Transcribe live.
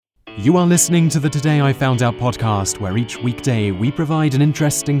You are listening to the Today I Found Out podcast, where each weekday we provide an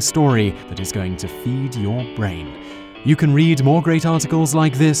interesting story that is going to feed your brain. You can read more great articles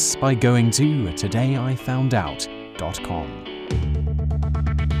like this by going to todayifoundout.com.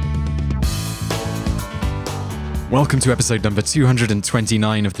 Welcome to episode number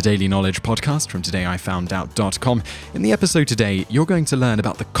 229 of the Daily Knowledge podcast from todayifoundout.com. In the episode today, you're going to learn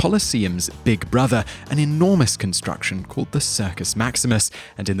about the Colosseum's big brother, an enormous construction called the Circus Maximus.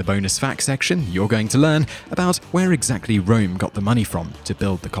 And in the bonus facts section, you're going to learn about where exactly Rome got the money from to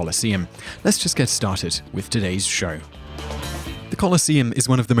build the Colosseum. Let's just get started with today's show. The Colosseum is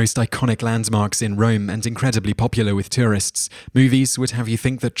one of the most iconic landmarks in Rome and incredibly popular with tourists. Movies would have you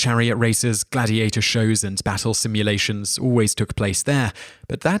think that chariot races, gladiator shows, and battle simulations always took place there,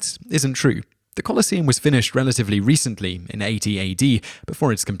 but that isn't true. The Colosseum was finished relatively recently, in 80 AD.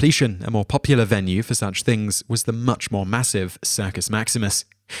 Before its completion, a more popular venue for such things was the much more massive Circus Maximus.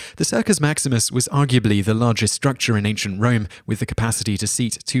 The Circus Maximus was arguably the largest structure in ancient Rome, with the capacity to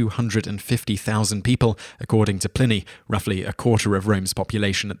seat 250,000 people, according to Pliny, roughly a quarter of Rome's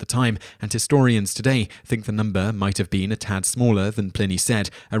population at the time, and historians today think the number might have been a tad smaller than Pliny said,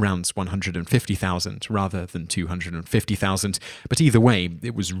 around 150,000 rather than 250,000, but either way,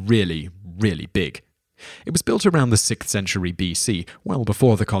 it was really big. It was built around the 6th century BC, well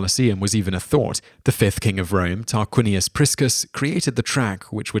before the Colosseum was even a thought. The 5th king of Rome, Tarquinius Priscus, created the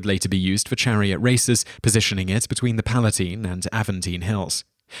track, which would later be used for chariot races, positioning it between the Palatine and Aventine hills.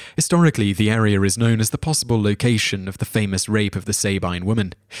 Historically, the area is known as the possible location of the famous rape of the Sabine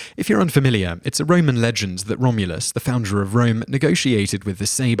woman. If you're unfamiliar, it's a Roman legend that Romulus, the founder of Rome, negotiated with the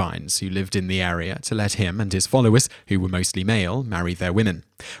Sabines, who lived in the area, to let him and his followers, who were mostly male, marry their women.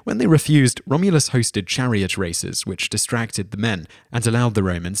 When they refused, Romulus hosted chariot races, which distracted the men and allowed the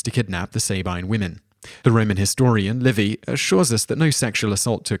Romans to kidnap the Sabine women. The Roman historian Livy assures us that no sexual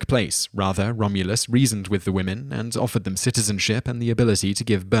assault took place. Rather, Romulus reasoned with the women and offered them citizenship and the ability to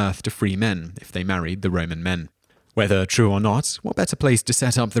give birth to free men if they married the Roman men. Whether true or not, what better place to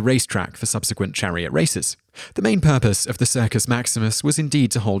set up the racetrack for subsequent chariot races? The main purpose of the Circus Maximus was indeed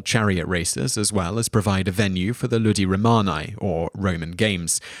to hold chariot races as well as provide a venue for the Ludi Romani, or Roman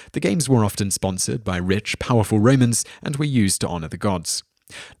Games. The games were often sponsored by rich, powerful Romans and were used to honor the gods.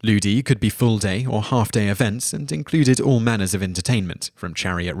 Ludi could be full-day or half-day events and included all manners of entertainment, from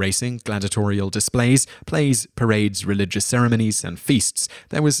chariot racing, gladiatorial displays, plays, parades, religious ceremonies, and feasts.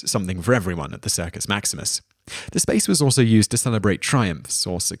 There was something for everyone at the Circus Maximus. The space was also used to celebrate triumphs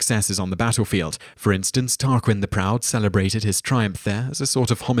or successes on the battlefield. For instance, Tarquin the Proud celebrated his triumph there as a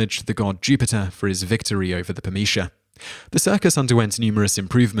sort of homage to the god Jupiter for his victory over the Paemecia. The circus underwent numerous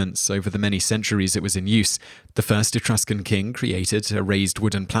improvements over the many centuries it was in use. The first Etruscan king created a raised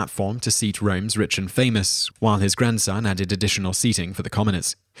wooden platform to seat Rome's rich and famous, while his grandson added additional seating for the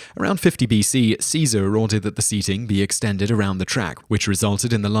commoners. Around 50 BC, Caesar ordered that the seating be extended around the track, which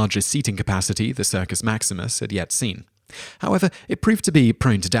resulted in the largest seating capacity the Circus Maximus had yet seen. However, it proved to be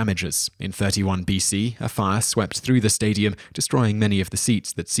prone to damages. In 31 BC, a fire swept through the stadium, destroying many of the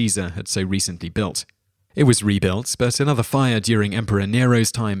seats that Caesar had so recently built. It was rebuilt, but another fire during Emperor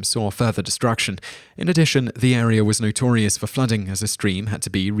Nero's time saw further destruction. In addition, the area was notorious for flooding, as a stream had to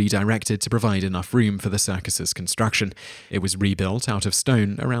be redirected to provide enough room for the circus's construction. It was rebuilt out of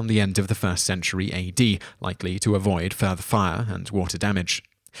stone around the end of the 1st century AD, likely to avoid further fire and water damage.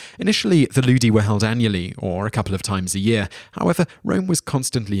 Initially, the Ludi were held annually, or a couple of times a year. However, Rome was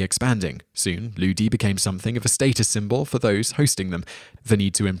constantly expanding. Soon, Ludi became something of a status symbol for those hosting them. The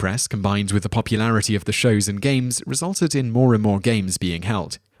need to impress, combined with the popularity of the shows and games, resulted in more and more games being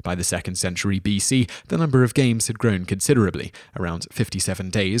held. By the 2nd century BC, the number of games had grown considerably. Around 57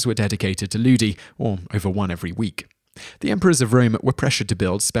 days were dedicated to Ludi, or over one every week. The emperors of Rome were pressured to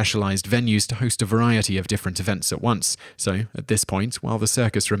build specialized venues to host a variety of different events at once. So, at this point, while the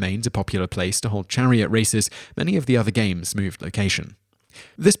circus remained a popular place to hold chariot races, many of the other games moved location.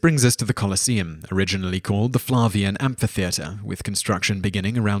 This brings us to the Colosseum, originally called the Flavian Amphitheatre, with construction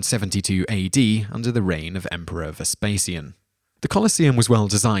beginning around 72 AD under the reign of Emperor Vespasian. The Colosseum was well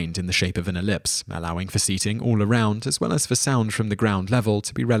designed in the shape of an ellipse, allowing for seating all around as well as for sound from the ground level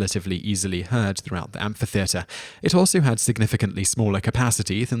to be relatively easily heard throughout the amphitheatre. It also had significantly smaller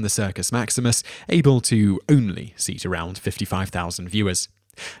capacity than the Circus Maximus, able to only seat around 55,000 viewers.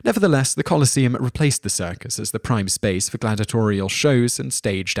 Nevertheless, the Colosseum replaced the circus as the prime space for gladiatorial shows and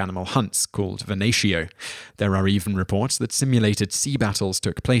staged animal hunts called venatio. There are even reports that simulated sea battles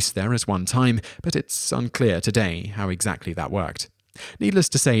took place there at one time, but it's unclear today how exactly that worked. Needless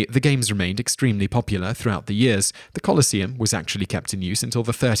to say, the games remained extremely popular throughout the years. The Colosseum was actually kept in use until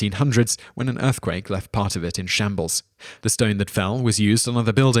the 1300s, when an earthquake left part of it in shambles. The stone that fell was used on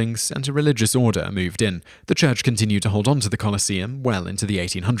other buildings, and a religious order moved in. The church continued to hold on to the Colosseum well into the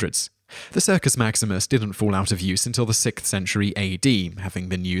 1800s. The Circus Maximus didn't fall out of use until the 6th century AD, having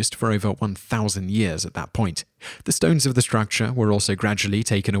been used for over 1,000 years at that point. The stones of the structure were also gradually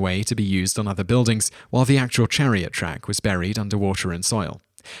taken away to be used on other buildings, while the actual chariot track was buried under water and soil.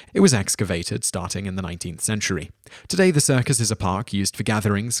 It was excavated starting in the 19th century. Today, the circus is a park used for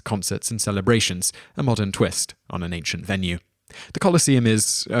gatherings, concerts, and celebrations, a modern twist on an ancient venue. The Colosseum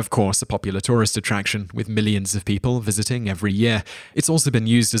is, of course, a popular tourist attraction, with millions of people visiting every year. It's also been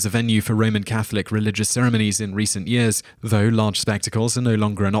used as a venue for Roman Catholic religious ceremonies in recent years, though large spectacles are no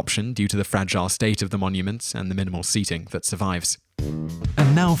longer an option due to the fragile state of the monument and the minimal seating that survives.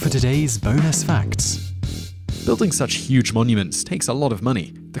 And now for today's bonus facts. Building such huge monuments takes a lot of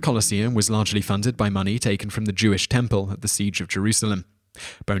money. The Colosseum was largely funded by money taken from the Jewish temple at the Siege of Jerusalem.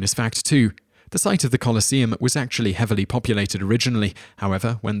 Bonus fact 2. The site of the Colosseum was actually heavily populated originally.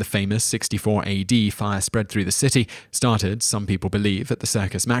 However, when the famous 64 AD fire spread through the city, started, some people believe, at the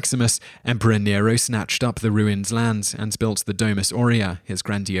Circus Maximus, Emperor Nero snatched up the ruined land and built the Domus Aurea, his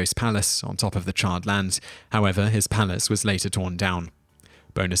grandiose palace, on top of the charred land. However, his palace was later torn down.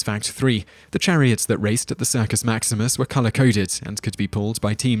 Bonus fact 3. The chariots that raced at the Circus Maximus were colour-coded and could be pulled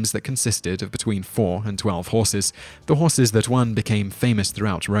by teams that consisted of between 4 and 12 horses. The horses that won became famous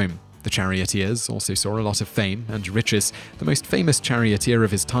throughout Rome. The charioteers also saw a lot of fame and riches. The most famous charioteer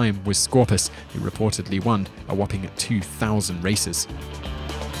of his time was Scorpus, who reportedly won a whopping 2,000 races.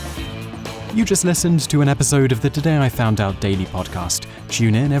 You just listened to an episode of the Today I Found Out Daily podcast.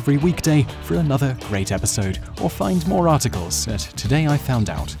 Tune in every weekday for another great episode, or find more articles at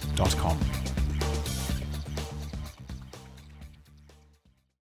todayifoundout.com.